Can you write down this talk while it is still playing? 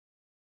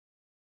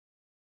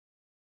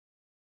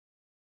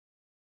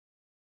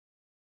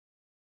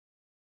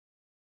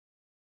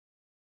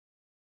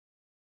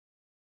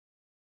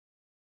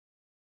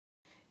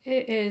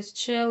It is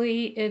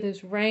chilly. It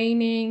is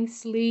raining,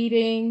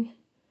 sleeting,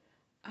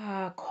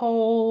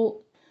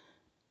 cold,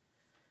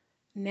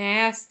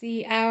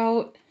 nasty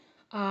out.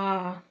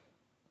 Uh,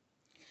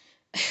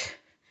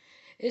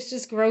 it's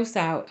just gross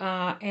out.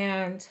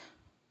 And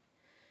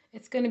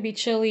it's going to be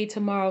chilly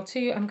tomorrow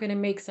too. I'm going to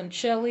make some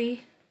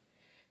chili.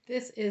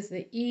 This is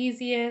the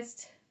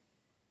easiest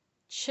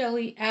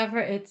chili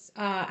ever.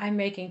 I'm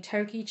making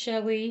turkey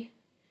chili.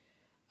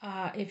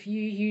 If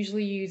you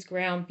usually use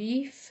ground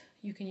beef,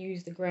 you can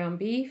use the ground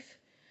beef.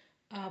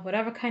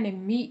 Whatever kind of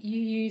meat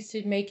you use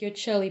to make your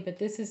chili, but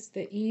this is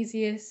the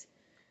easiest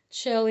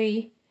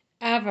chili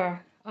ever.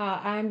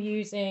 I'm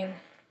using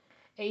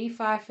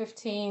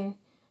 8515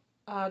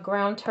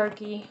 ground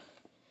turkey,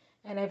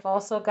 and I've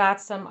also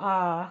got some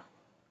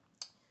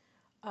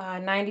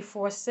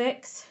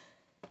 94.6.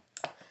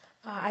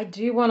 I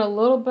do want a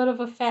little bit of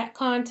a fat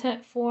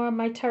content for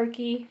my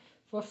turkey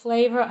for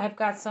flavor. I've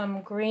got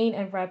some green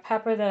and red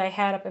pepper that I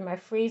had up in my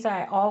freezer.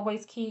 I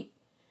always keep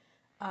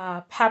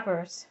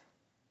peppers,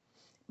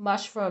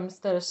 mushrooms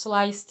that are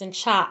sliced and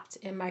chopped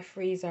in my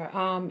freezer.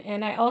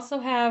 And I also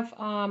have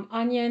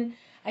onion.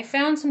 I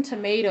found some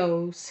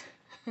tomatoes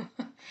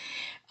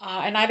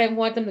and I didn't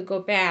want them to go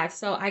bad,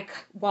 so I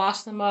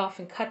washed them off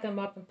and cut them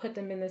up and put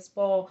them in this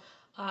bowl.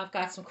 I've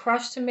got some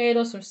crushed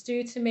tomatoes, some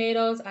stewed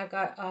tomatoes. I've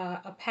got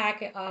a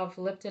packet of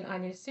Lipton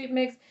onion soup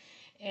mix,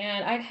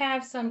 and I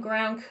have some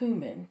ground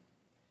cumin,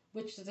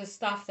 which is the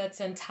stuff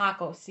that's in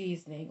taco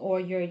seasoning or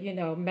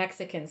your,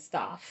 Mexican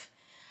stuff.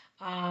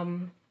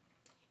 Um,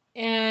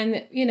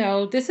 and,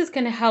 this is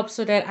going to help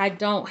so that I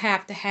don't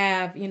have to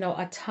have,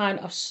 a ton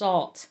of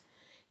salt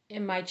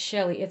in my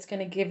chili. It's going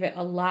to give it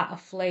a lot of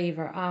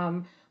flavor.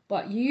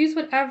 But use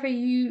whatever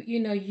you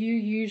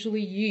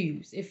usually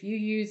use. If you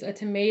use a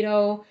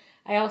tomato,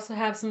 I also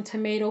have some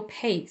tomato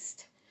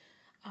paste.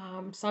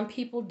 Some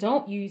people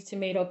don't use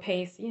tomato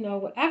paste.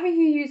 Whatever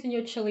you use in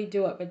your chili,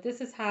 do it. But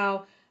this is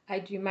how I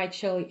do my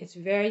chili. It's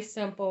very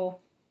simple,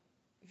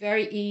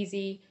 very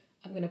easy.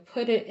 I'm going to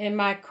put it in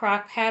my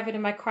have it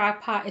in my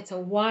crock pot. It's a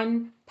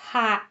one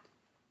pot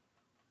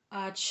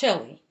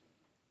chili.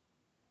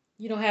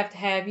 You don't have to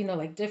have,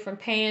 like different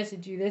pans to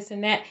do this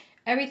and that.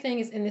 Everything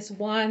is in this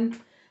one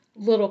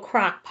little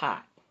crock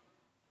pot.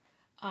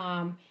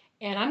 And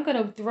I'm going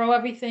to throw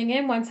everything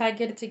in once I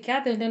get it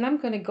together. And then I'm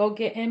going to go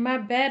get in my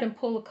bed and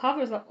pull the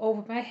covers up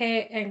over my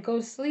head and go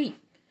to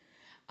sleep.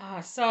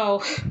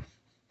 So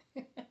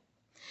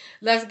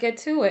let's get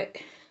to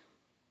it.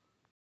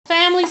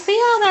 Family, see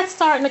how that's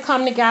starting to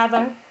come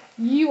together?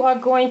 You are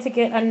going to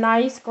get a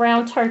nice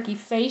ground turkey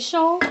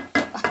facial.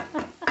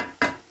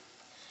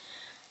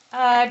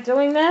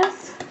 Doing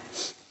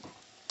this.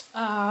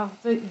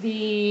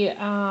 The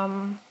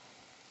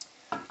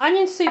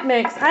onion soup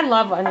mix. I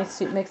love onion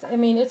soup mix. I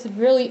mean, it's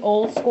really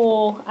old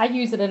school. I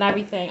use it in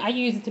everything. I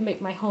use it to make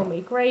my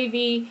homemade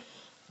gravy,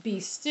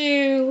 beef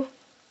stew,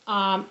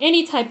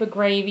 any type of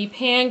gravy,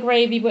 pan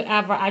gravy,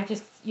 whatever. I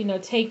just,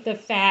 take the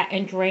fat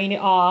and drain it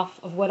off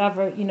of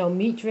whatever,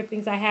 meat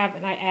drippings I have,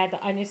 and I add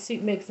the onion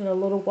soup mix in a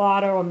little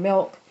water or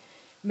milk,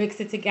 mix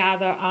it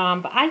together.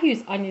 But I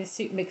use onion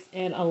soup mix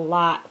in a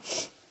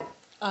lot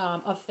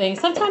of things.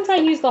 Sometimes I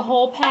use the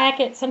whole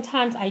packet,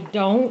 sometimes I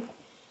don't.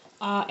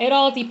 It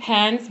all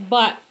depends,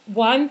 but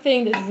one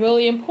thing that's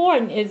really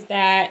important is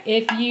that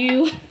if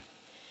you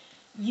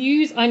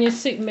use onion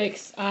soup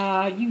mix,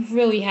 you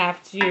really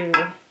have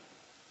to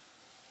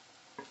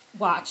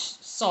watch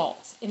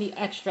salt, any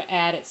extra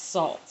added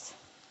salt.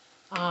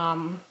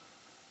 And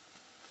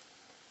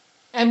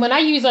when I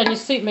use onion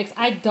soup mix,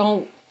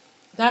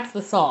 that's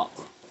the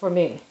salt for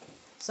me.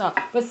 So,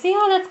 but see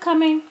how that's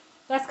coming?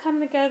 That's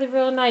coming together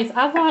real nice.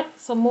 I want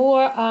some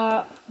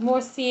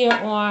more sear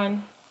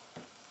on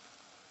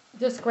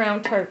this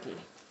ground turkey.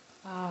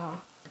 So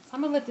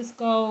I'm gonna let this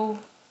go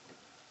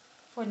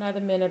for another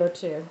minute or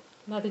two,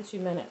 another 2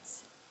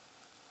 minutes.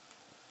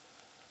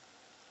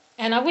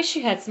 And I wish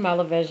you had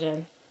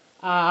smell-o-vision.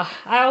 I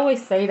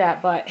always say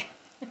that, but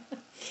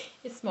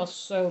it smells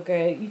so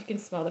good. You can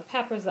smell the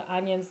peppers, the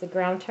onions, the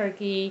ground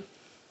turkey,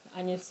 the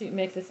onion soup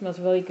mix. It smells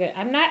really good.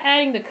 I'm not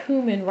adding the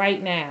cumin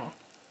right now.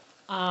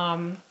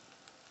 And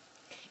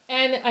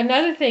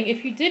another thing,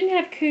 if you didn't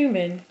have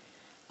cumin,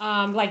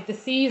 like the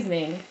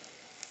seasoning,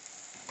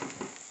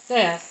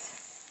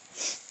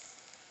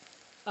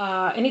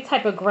 any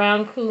type of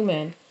ground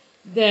cumin,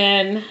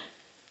 then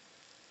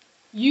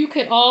you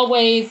could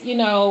always,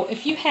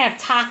 if you have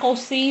taco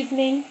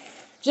seasoning,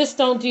 just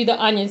don't do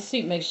the onion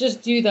soup mix.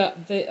 Just do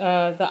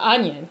the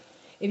onion.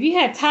 If you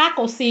have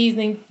taco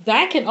seasoning,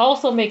 that can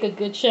also make a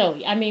good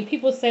chili. I mean,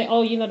 people say,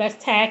 oh,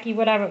 that's tacky,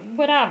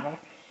 whatever.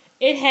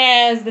 It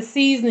has the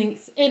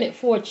seasonings in it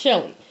for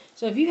chili.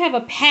 So if you have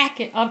a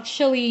packet of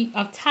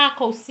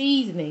taco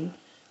seasoning,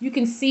 you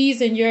can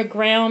season your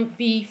ground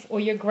beef or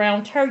your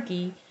ground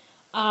turkey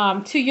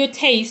to your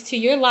taste, to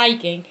your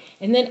liking,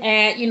 and then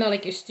add,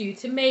 like your stewed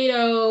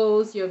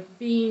tomatoes, your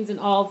beans, and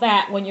all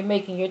that when you're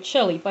making your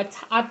chili. But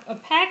a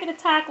packet of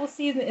taco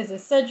seasoning is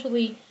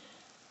essentially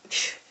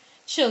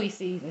chili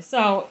seasoning.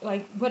 So,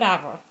 like,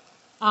 whatever.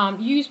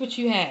 Use what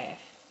you have.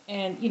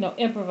 and, you know,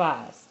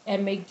 improvise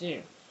and make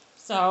do.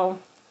 So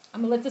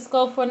I'm gonna let this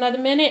go for another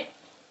minute.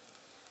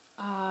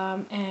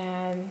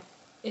 And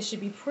it should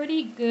be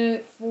pretty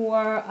good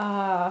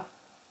to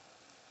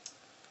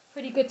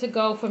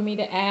go for me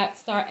to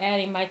start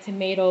adding my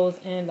tomatoes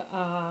and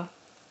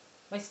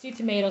my stewed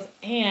tomatoes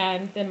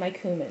and then my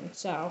cumin.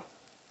 So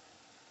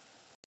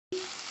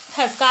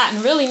has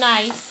gotten really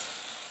nice.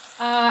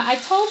 I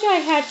told you I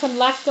had some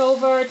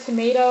leftover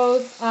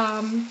tomatoes.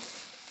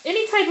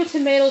 Any type of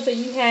tomatoes that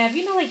you have,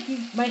 you know, like you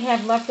might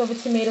have leftover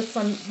tomatoes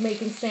from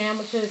making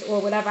sandwiches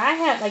or whatever. I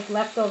had like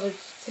leftover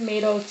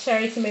tomatoes,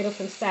 cherry tomatoes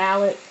from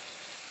salad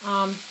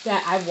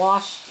that I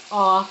washed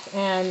off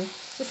and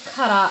just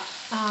cut up.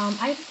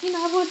 I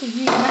want to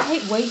use. I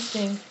hate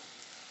wasting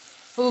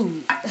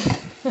food.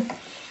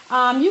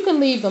 You can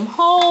leave them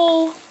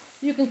whole.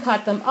 You can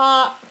cut them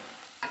up.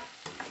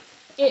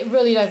 It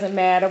really doesn't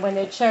matter when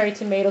they're cherry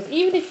tomatoes.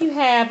 Even if you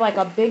have like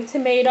a big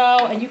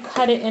tomato and you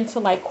cut it into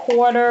like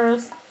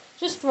quarters,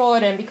 just throw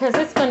it in because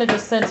it's going to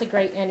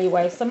disintegrate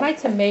anyway. So my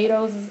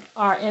tomatoes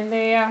are in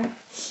there.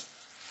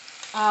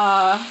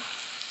 I'm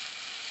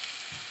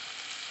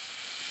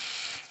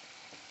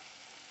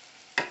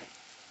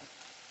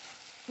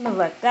going to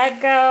let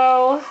that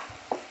go.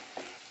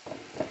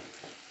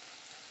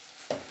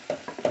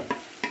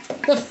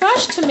 The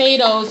fresh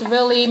tomatoes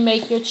really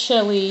make your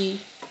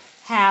chili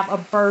have a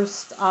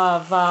burst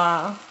of,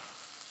 I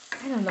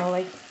don't know,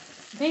 like,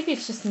 maybe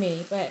it's just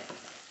me, but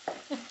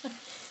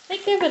they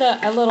give it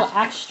a little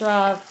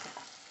extra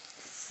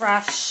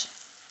fresh,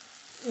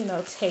 you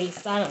know,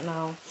 taste. I don't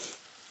know.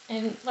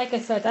 And like I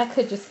said, that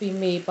could just be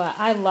me, but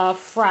I love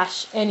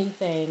fresh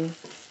anything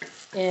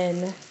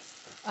in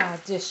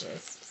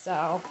dishes.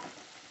 So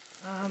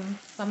I'm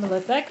going to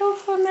let that go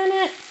for a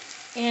minute.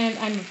 And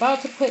I'm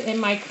about to put in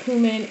my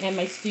cumin and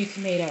my stewed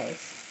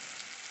tomatoes.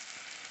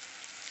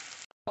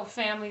 Oh,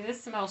 family,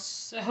 this smells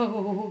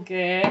so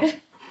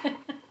good.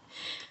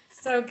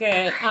 So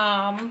good.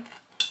 I'm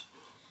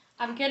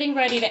getting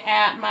ready to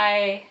add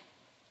my...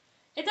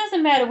 It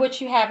doesn't matter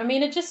what you have. I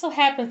mean, it just so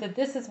happens that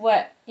this is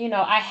what, you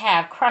know, I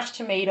have. Crushed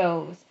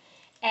tomatoes.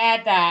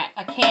 Add that.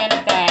 A can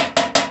of that.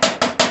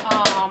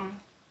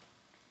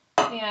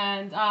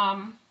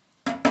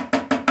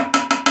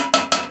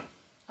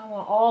 I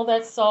want all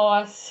that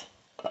sauce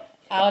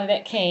out of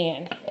that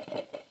can.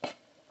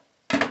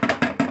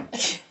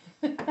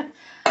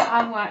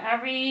 I want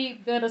every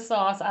bit of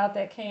sauce out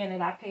that can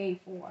that I paid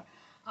for.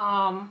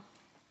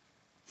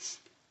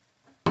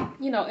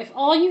 You know, if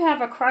all you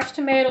have are crushed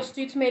tomatoes,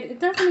 stewed tomatoes, it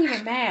doesn't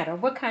even matter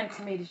what kind of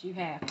tomatoes you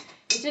have.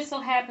 It just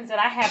so happens that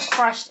I have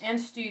crushed and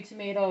stewed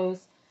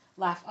tomatoes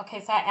left. Okay,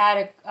 so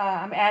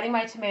I'm adding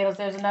my tomatoes.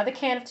 There's another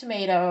can of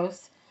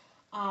tomatoes.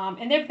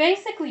 And they're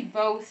basically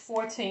both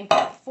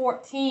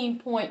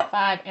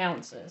 14.5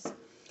 ounces.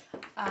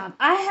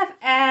 I have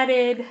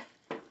added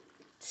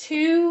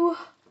 2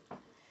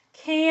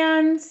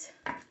 cans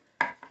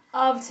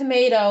of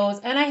tomatoes,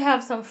 and I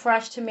have some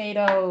fresh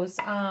tomatoes.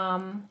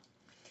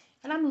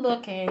 And I'm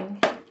looking,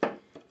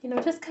 you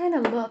know, just kind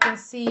of look and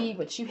see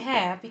what you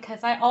have,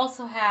 because I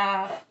also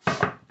have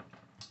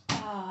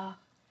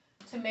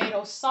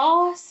tomato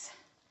sauce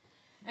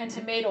and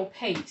tomato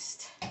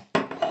paste.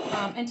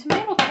 And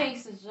tomato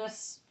paste is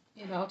just,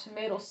 you know,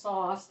 tomato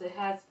sauce that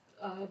has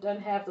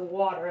doesn't have the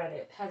water in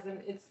it.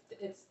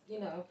 It's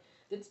you know,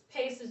 its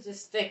paste is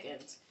just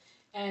thickened,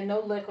 and no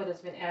liquid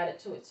has been added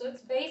to it. So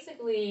it's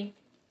basically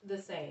the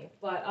same,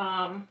 but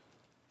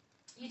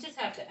you just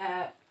have to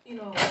add, you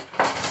know,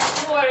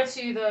 water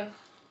to the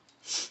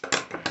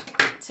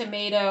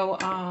tomato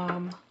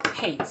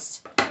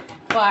paste.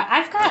 But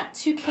I've got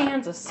 2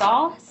 cans of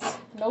sauce,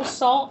 no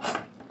salt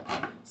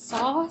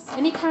sauce,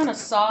 any kind of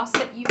sauce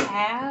that you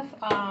have,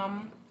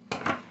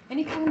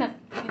 any kind of,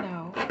 you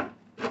know,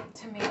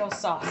 tomato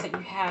sauce that you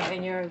have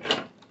in your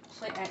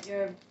at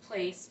your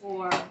place,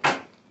 or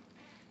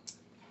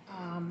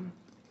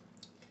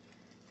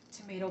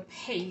tomato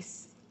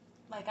paste.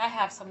 Like I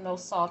have some no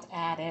salt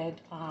added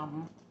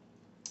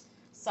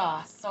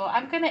sauce. So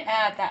I'm going to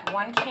add that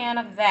 1 can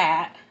of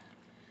that.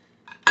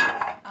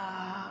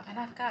 And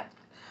I've got,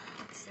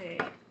 let's see,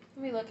 let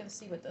me look and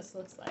see what this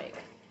looks like.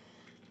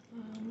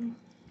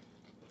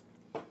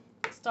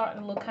 It's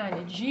starting to look kind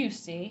of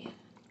juicy.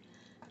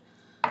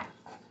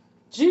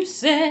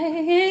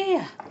 Juicy!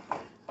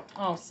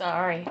 Oh,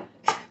 sorry.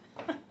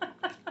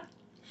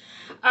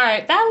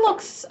 Alright, that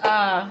looks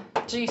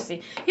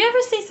juicy. You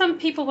ever see some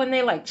people when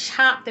they like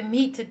chop the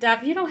meat to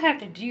death? You don't have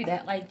to do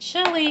that. Like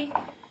chili,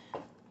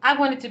 I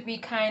want it to be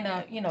kind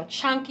of, you know,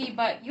 chunky,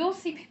 but you'll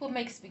see people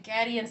make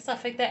spaghetti and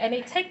stuff like that, and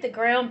they take the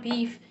ground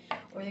beef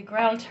or the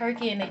ground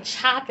turkey and they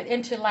chop it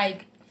into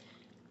like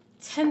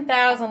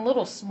 10,000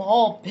 little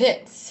small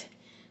bits.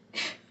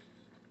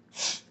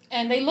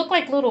 And they look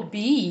like little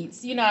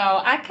beads, you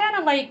know. I kind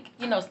of like,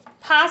 you know,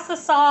 pasta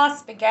sauce,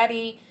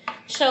 spaghetti,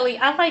 chili.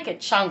 I like it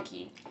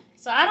chunky.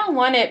 So I don't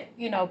want it,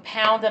 you know,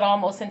 pounded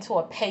almost into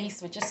a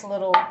paste with just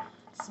little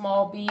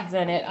small beads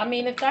in it. I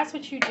mean, if that's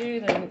what you do,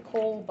 then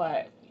cool.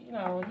 But, you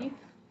know,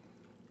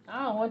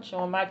 I don't want you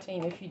on my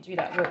team if you do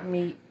that with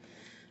meat.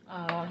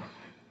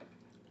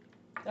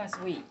 That's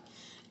weak.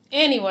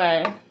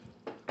 Anyway,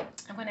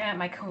 I'm going to add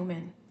my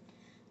cumin.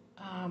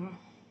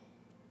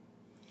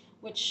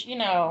 Which, you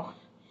know,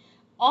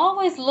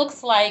 always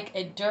looks like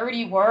a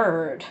dirty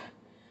word.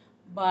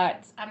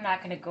 But I'm not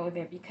going to go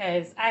there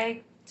because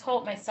I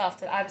told myself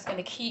that I was going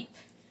to keep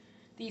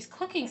these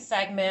cooking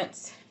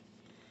segments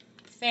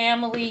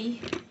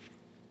family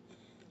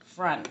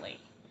friendly.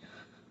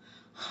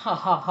 Ha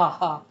ha ha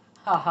ha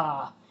ha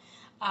ha.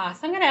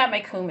 So I'm going to add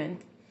my cumin.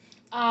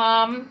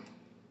 I'm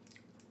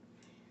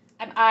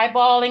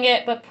eyeballing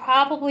it, but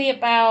probably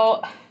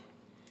about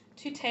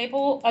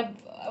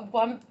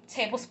 1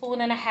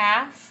 tablespoon and a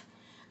half.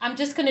 I'm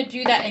just going to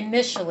do that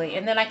initially,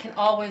 and then I can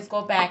always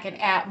go back and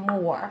add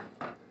more.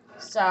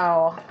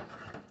 So,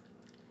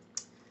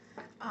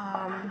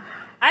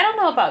 I don't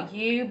know about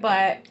you,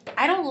 but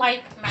I don't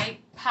like my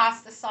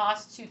pasta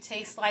sauce to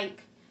taste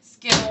like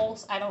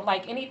Skittles. I don't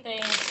like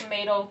anything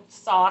tomato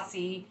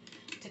saucy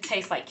to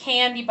taste like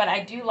candy, but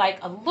I do like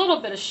a little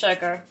bit of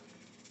sugar.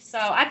 So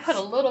I put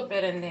a little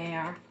bit in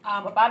there,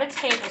 about a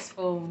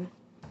tablespoon,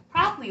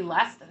 probably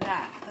less than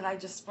that I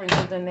just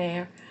sprinkled in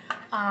there.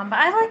 But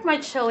I like my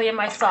chili and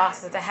my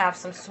sauces to have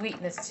some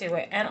sweetness to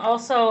it. And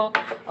also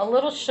a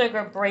little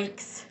sugar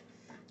breaks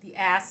the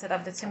acid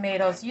of the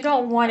tomatoes. You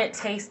don't want it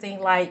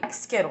tasting like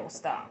Skittles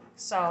though.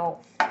 So,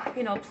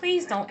 you know,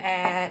 please don't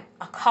add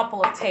a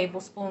couple of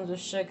tablespoons of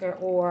sugar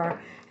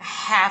or a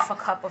half a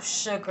cup of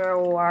sugar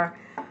or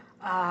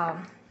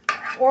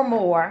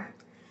more.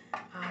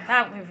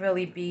 That would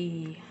really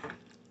be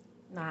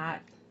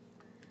that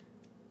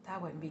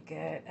wouldn't be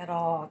good at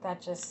all.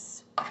 That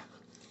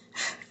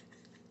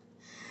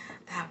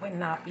would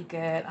not be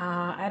good.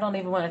 I don't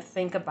even want to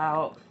think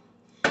about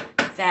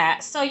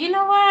that. So you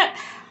know what?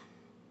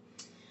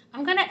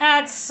 I'm going to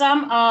add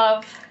some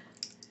of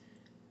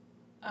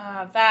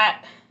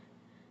that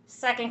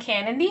second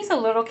can. And these are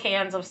little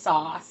cans of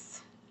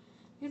sauce.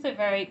 These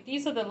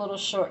are the little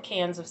short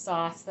cans of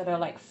sauce that are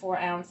like 4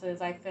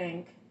 ounces, I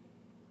think.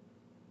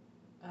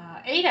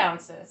 8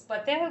 ounces,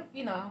 but they're,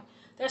 you know,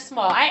 they're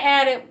small. I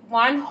added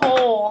 1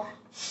 whole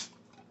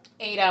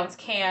 8-ounce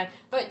can,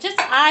 but just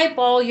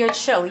eyeball your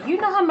chili. You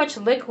know how much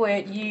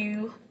liquid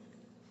you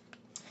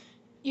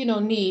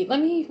need. Let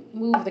me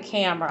move the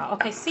camera.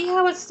 Okay, see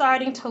how it's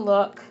starting to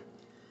look?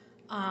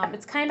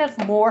 It's kind of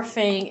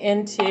morphing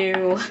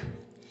into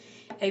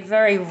a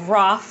very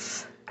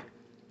rough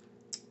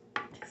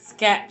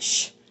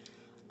sketch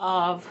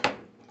of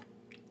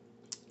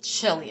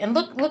chili. And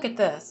look at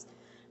this.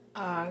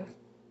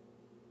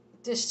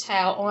 Dish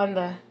towel on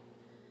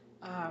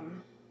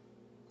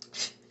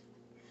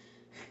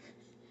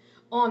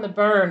the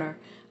burner.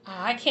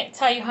 I can't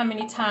tell you how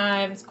many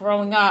times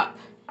growing up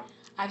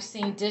I've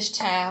seen dish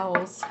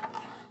towels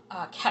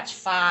catch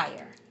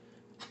fire.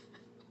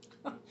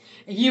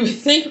 You would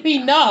think we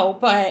know,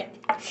 but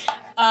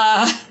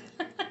I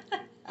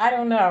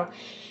don't know.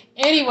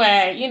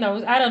 Anyway, you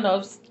know, I don't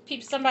know.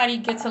 Somebody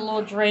gets a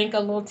little drink, a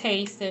little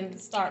taste, and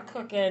start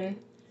cooking.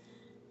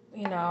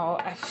 You know,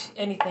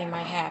 anything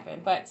might happen.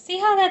 But see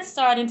how that's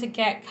starting to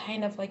get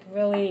kind of like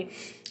really.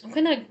 I'm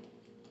gonna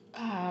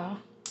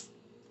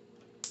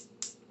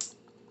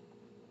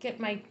get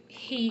my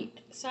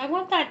heat. So I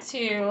want that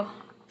to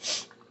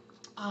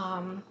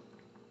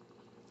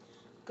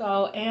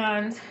go,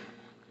 and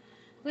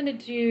I'm gonna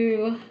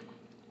do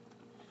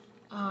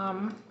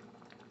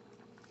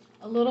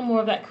a little more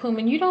of that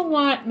cumin. You don't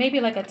want maybe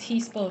like a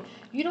teaspoon.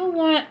 You don't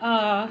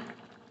want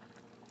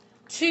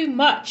too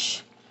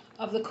much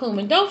of the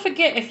cumin. Don't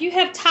forget, if you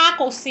have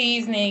taco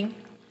seasoning,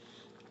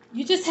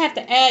 you just have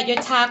to add your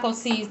taco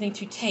seasoning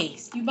to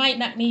taste. You might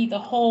not need the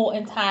whole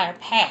entire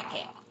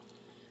packet.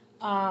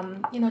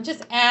 You know,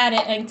 just add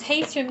it and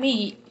taste your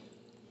meat.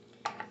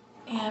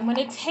 And when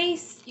it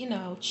tastes, you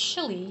know,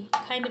 chili,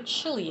 kind of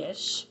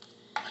chili-ish,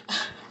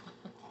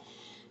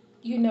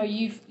 you know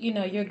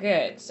you're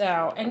good.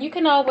 So, and you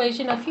can always,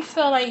 you know, if you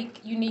feel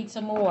like you need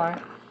some more,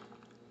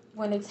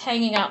 when it's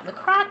hanging out in the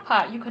crock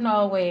pot, you can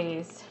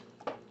always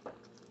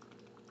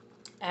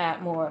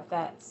add more of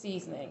that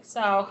seasoning.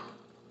 So, all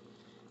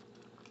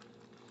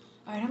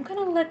right, I'm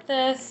gonna let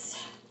this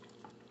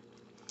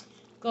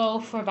go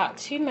for about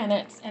 2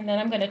 minutes, and then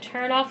I'm gonna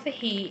turn off the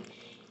heat,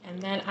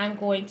 and then I'm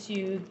going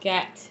to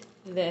get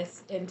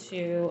this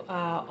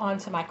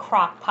onto my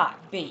crock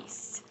pot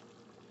base.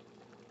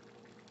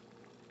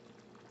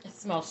 It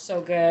smells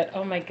so good.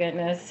 Oh my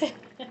goodness.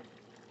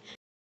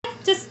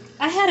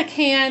 I had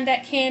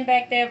that can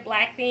back there of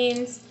black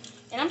beans,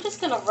 and I'm just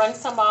gonna run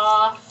some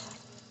off.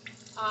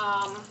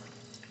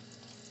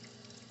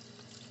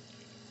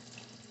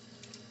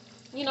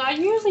 You know, I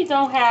usually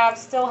still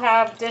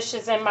have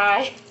dishes in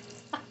my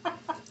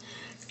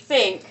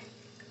sink,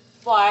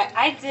 but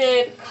I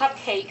did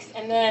cupcakes,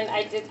 and then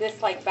I did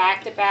this like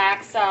back to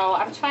back, so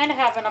I'm trying to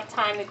have enough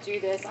time to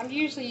do this. I'm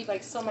usually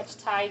like so much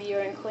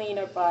tidier and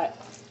cleaner, but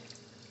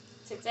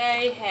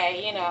today,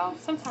 hey, you know,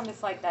 sometimes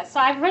it's like that. So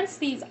I rinsed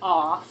these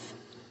off,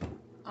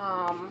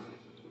 and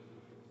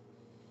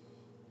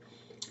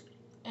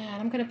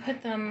I'm gonna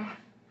put them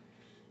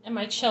in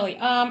my chili.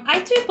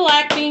 I do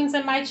black beans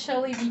in my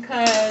chili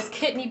because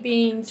kidney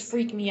beans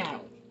freak me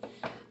out.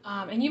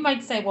 And you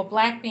might say, well,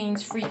 black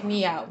beans freak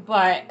me out,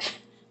 but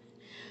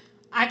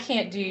I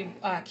can't do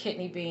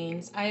kidney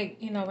beans.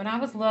 When I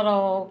was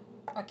little,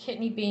 a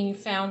kidney bean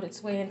found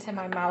its way into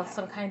my mouth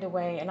some kind of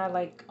way, and I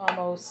like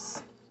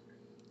almost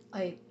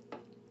like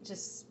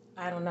just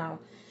I don't know.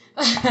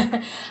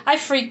 I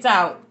freaked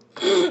out.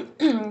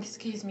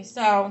 Excuse me.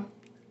 So,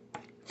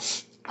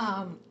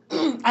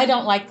 I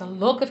don't like the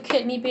look of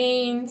kidney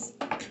beans.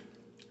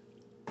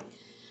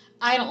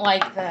 I don't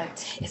like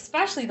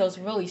especially those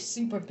really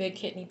super big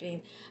kidney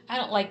beans. I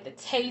don't like the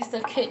taste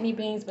of kidney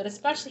beans, but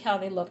especially how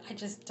they look. I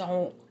just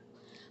don't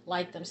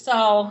like them.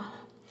 So,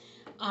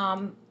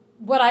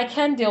 what I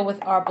can deal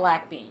with are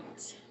black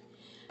beans.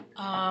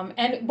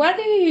 And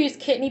whether you use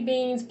kidney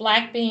beans,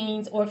 black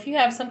beans, or if you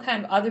have some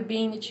kind of other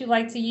bean that you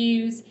like to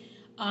use,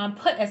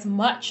 put as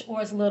much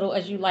or as little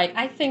as you like.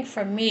 I think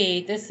for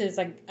me, this is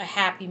a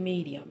happy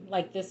medium,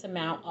 like this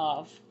amount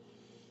of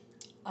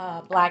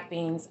black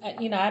beans.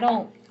 I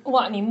don't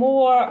want any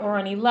more or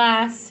any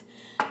less.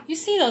 You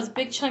see those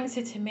big chunks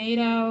of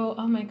tomato?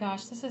 Oh my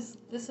gosh, this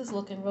is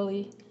looking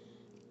really,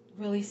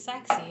 really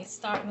sexy. It's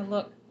starting to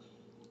look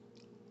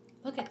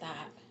at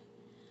that.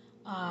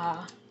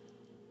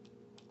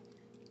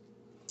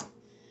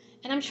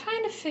 And I'm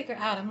trying to figure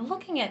out, I'm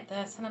looking at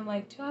this and I'm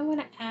like, do I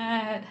want to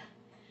add,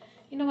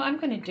 you know what, I'm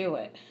going to do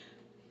it.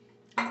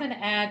 I'm going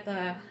to add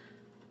the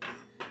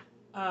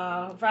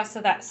rest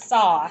of that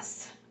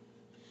sauce.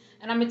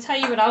 And I'm going to tell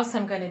you what else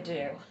I'm going to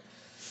do.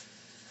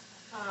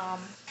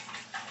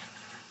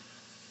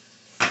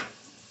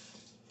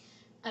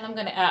 And I'm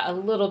going to add a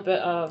little bit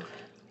of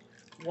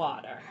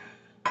water.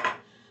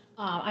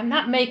 I'm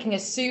not making a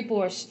soup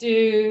or a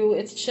stew,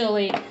 it's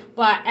chili,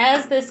 but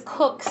as this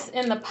cooks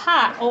in the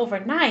pot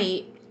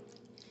overnight,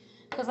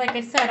 because like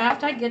I said,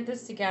 after I get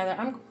this together,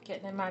 I'm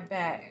getting in my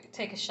bed,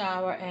 take a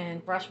shower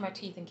and brush my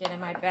teeth and get in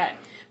my bed.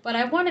 But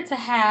I want it to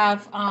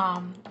have,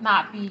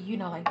 not be,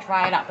 like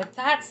dried out, but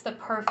that's the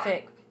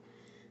perfect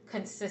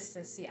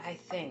consistency, I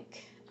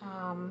think.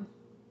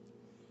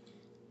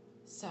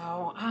 So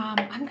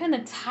I'm going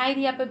to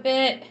tidy up a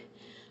bit,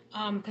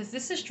 because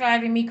this is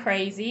driving me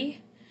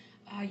crazy.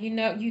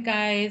 You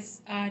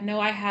guys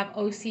know I have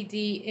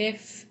OCD.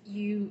 If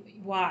you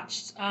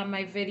watched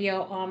my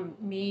video on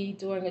me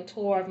doing a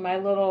tour of my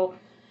little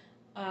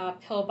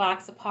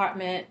pillbox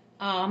apartment,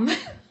 and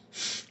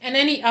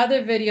any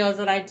other videos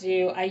that I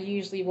do, I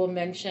usually will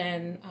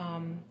mention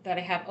that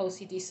I have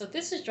OCD. So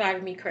this is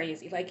driving me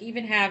crazy, like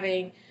even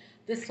having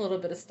this little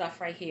bit of stuff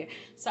right here.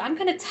 So I'm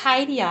going to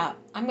tidy up.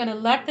 I'm going to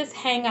let this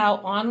hang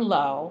out on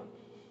low,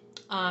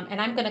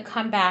 and I'm going to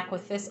come back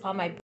with this on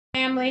my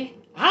family.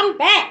 I'm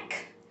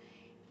back.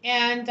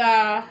 And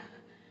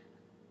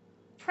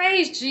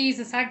praise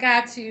Jesus, I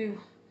got to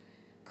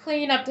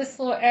clean up this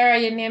little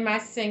area near my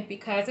sink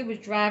because it was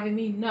driving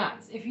me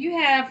nuts. If you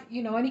have,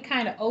 any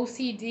kind of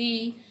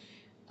OCD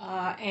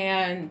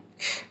and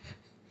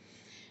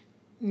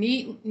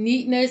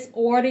neatness,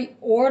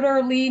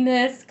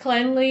 orderliness,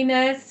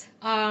 cleanliness,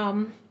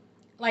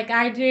 like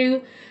I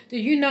do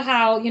you know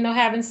how,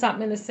 having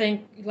something in the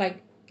sink,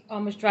 like,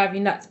 almost drive you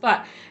nuts?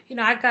 But,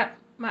 I got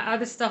my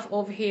other stuff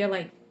over here,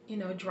 like,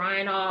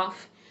 drying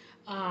off.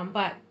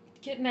 But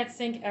getting that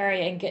sink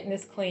area and getting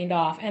this cleaned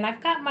off. And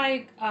I've got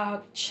my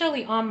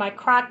chili on my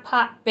crock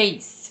pot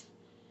base.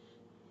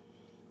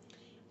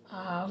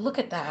 Look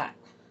at that.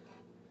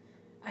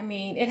 I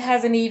mean, it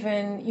hasn't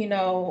even,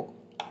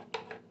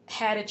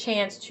 had a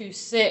chance to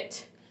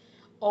sit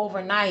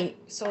overnight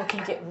so it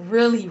can get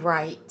really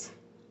right.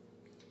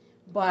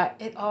 But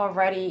it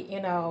already,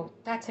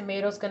 that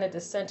tomato's going to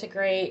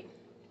disintegrate.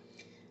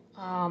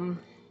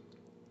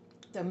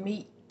 The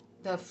meat,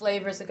 the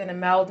flavors are going to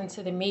meld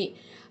into the meat.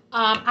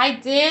 I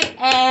did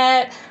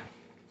add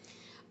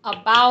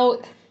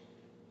about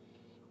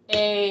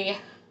a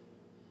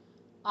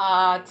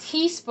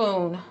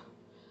teaspoon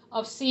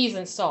of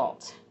seasoned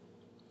salt.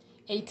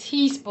 A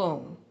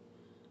teaspoon.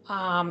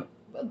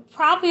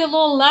 Probably a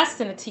little less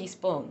than a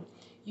teaspoon.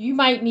 You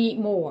might need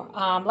more.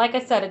 Like I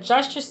said,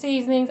 adjust your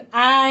seasonings.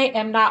 I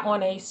am not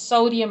on a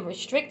sodium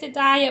restricted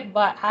diet,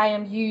 but I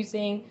am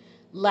using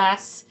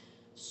less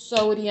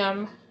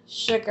sodium,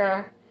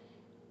 sugar,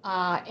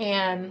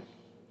 and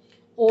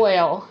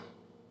oil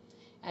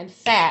and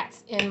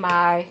fats in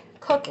my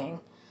cooking.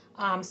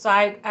 So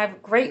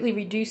I've greatly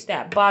reduced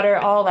that. Butter,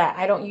 all that.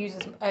 I don't use,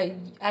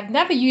 I've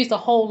never used a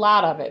whole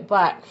lot of it,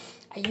 but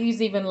I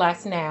use even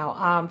less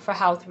now for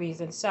health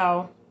reasons.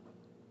 So,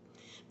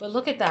 but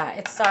look at that.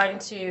 It's starting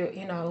to,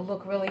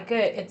 look really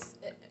good.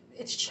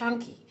 It's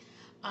chunky.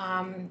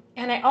 And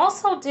I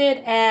also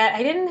did add,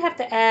 I didn't have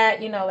to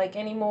add, like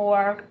any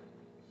more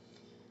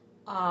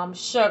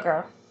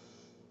sugar.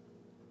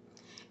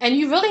 And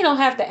you really don't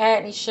have to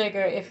add any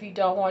sugar if you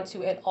don't want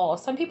to at all.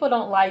 Some people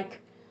don't like,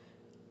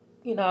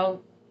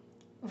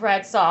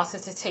 red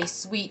sauces to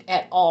taste sweet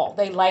at all.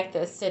 They like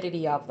the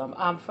acidity of them.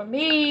 For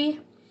me,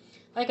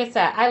 like I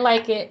said, I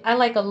like it. I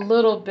like a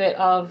little bit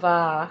of,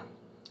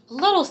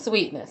 little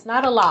sweetness,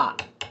 not a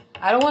lot.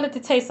 I don't want it to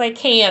taste like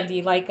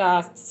candy, like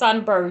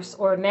Sunburst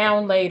or Now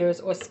and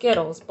Laters or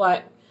Skittles,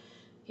 but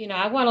you know,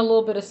 I want a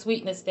little bit of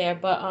sweetness there.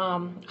 But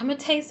I'm gonna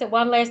taste it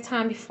one last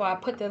time before I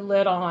put the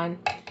lid on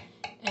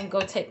and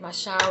go take my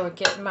shower,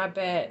 get in my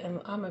bed,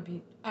 and I'm gonna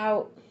be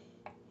out.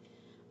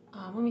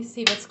 Let me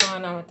see what's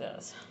going on with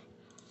this.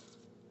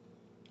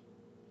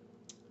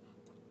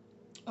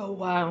 Oh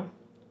wow.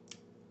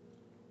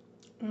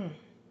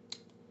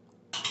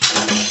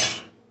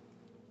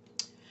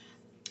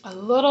 A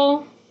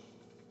little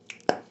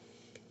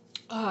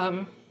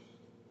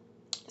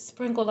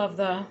sprinkle of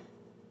the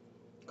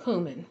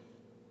cumin.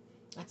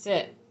 That's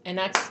it, and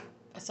that's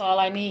all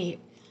I need.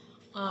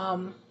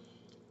 And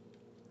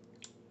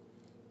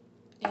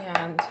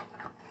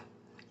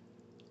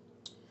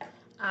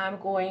I'm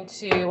going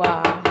to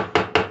wow,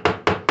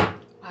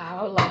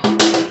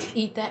 let's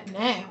eat that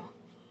now.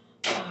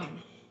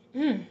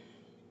 Man,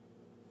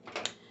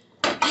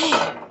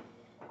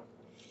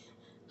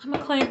 I'm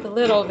gonna clamp the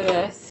lid over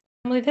this.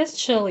 This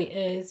chili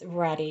is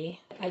ready.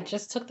 I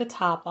just took the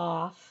top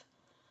off.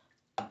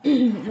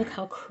 Look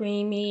how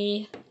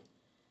creamy.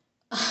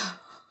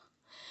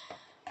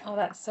 Oh,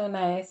 that's so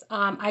nice.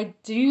 I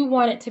do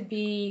want it to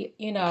be,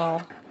 you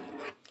know,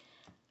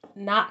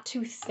 not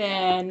too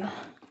thin,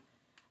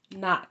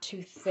 not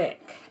too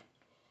thick.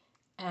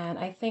 And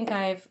I think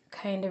I've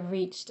kind of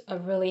reached a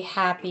really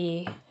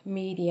happy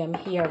medium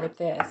here with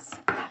this.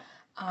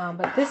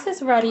 But this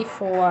is ready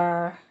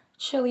for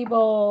chili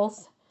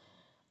bowls,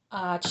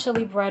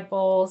 chili bread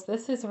bowls.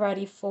 This is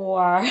ready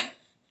for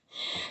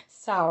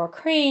sour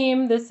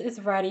cream. This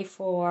is ready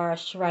for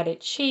shredded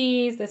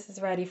cheese. This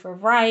is ready for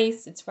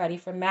rice. It's ready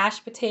for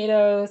mashed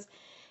potatoes.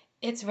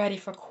 It's ready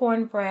for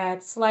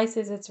cornbread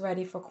slices. It's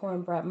ready for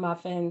cornbread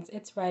muffins.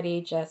 It's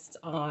ready just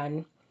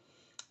on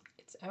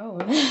its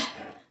own.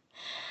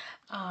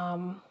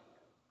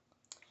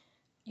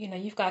 You know,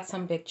 you've got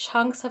some big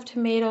chunks of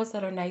tomatoes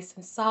that are nice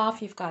and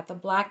soft. You've got the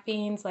black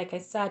beans. Like I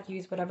said,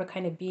 use whatever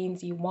kind of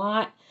beans you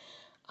want.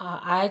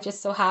 I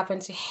just so happen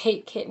to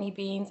hate kidney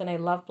beans and I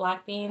love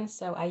black beans,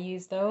 so I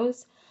use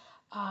those.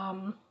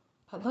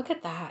 But look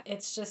at that.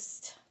 It's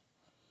just,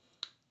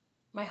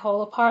 my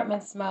whole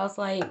apartment smells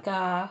like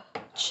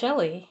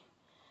chili,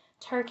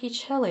 turkey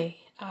chili.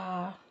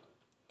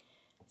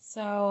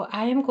 So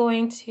I am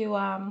going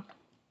to,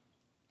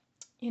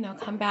 you know,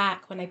 come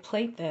back when I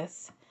plate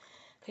this.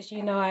 Because,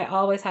 you know, I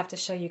always have to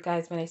show you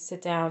guys when I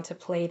sit down to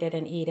plate it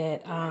and eat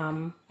it.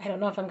 I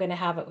don't know if I'm going to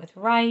have it with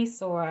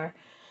rice or,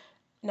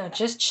 no,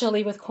 just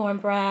chili with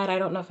cornbread. I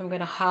don't know if I'm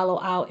going to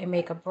hollow out and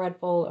make a bread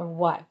bowl or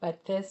what.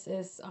 But this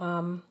is,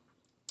 oh,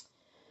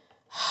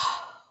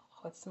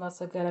 it smells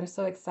so good. I'm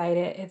so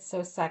excited. It's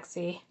so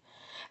sexy.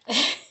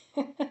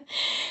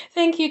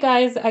 Thank you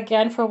guys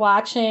again for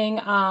watching.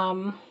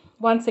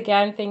 Once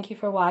again, thank you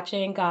for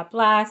watching. God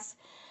bless.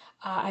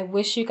 I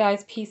wish you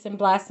guys peace and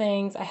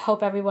blessings. I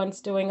hope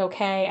everyone's doing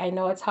okay. I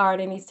know it's hard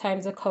in these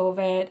times of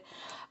COVID.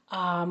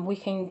 We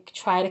can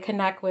try to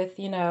connect with,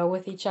 you know,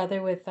 with each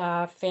other, with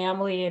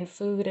family and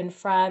food and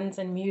friends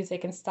and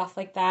music and stuff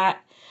like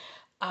that.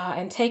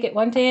 And take it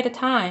one day at a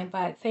time.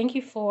 But thank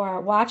you for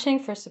watching,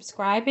 for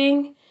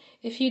subscribing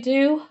if you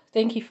do.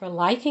 Thank you for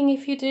liking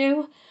if you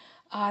do.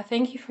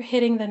 Thank you for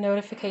hitting the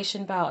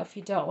notification bell if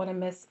you don't want to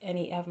miss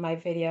any of my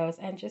videos.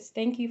 And just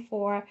thank you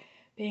for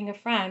being a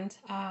friend.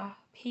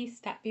 Peace.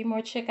 That be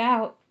more chick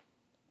out.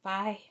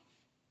 Bye.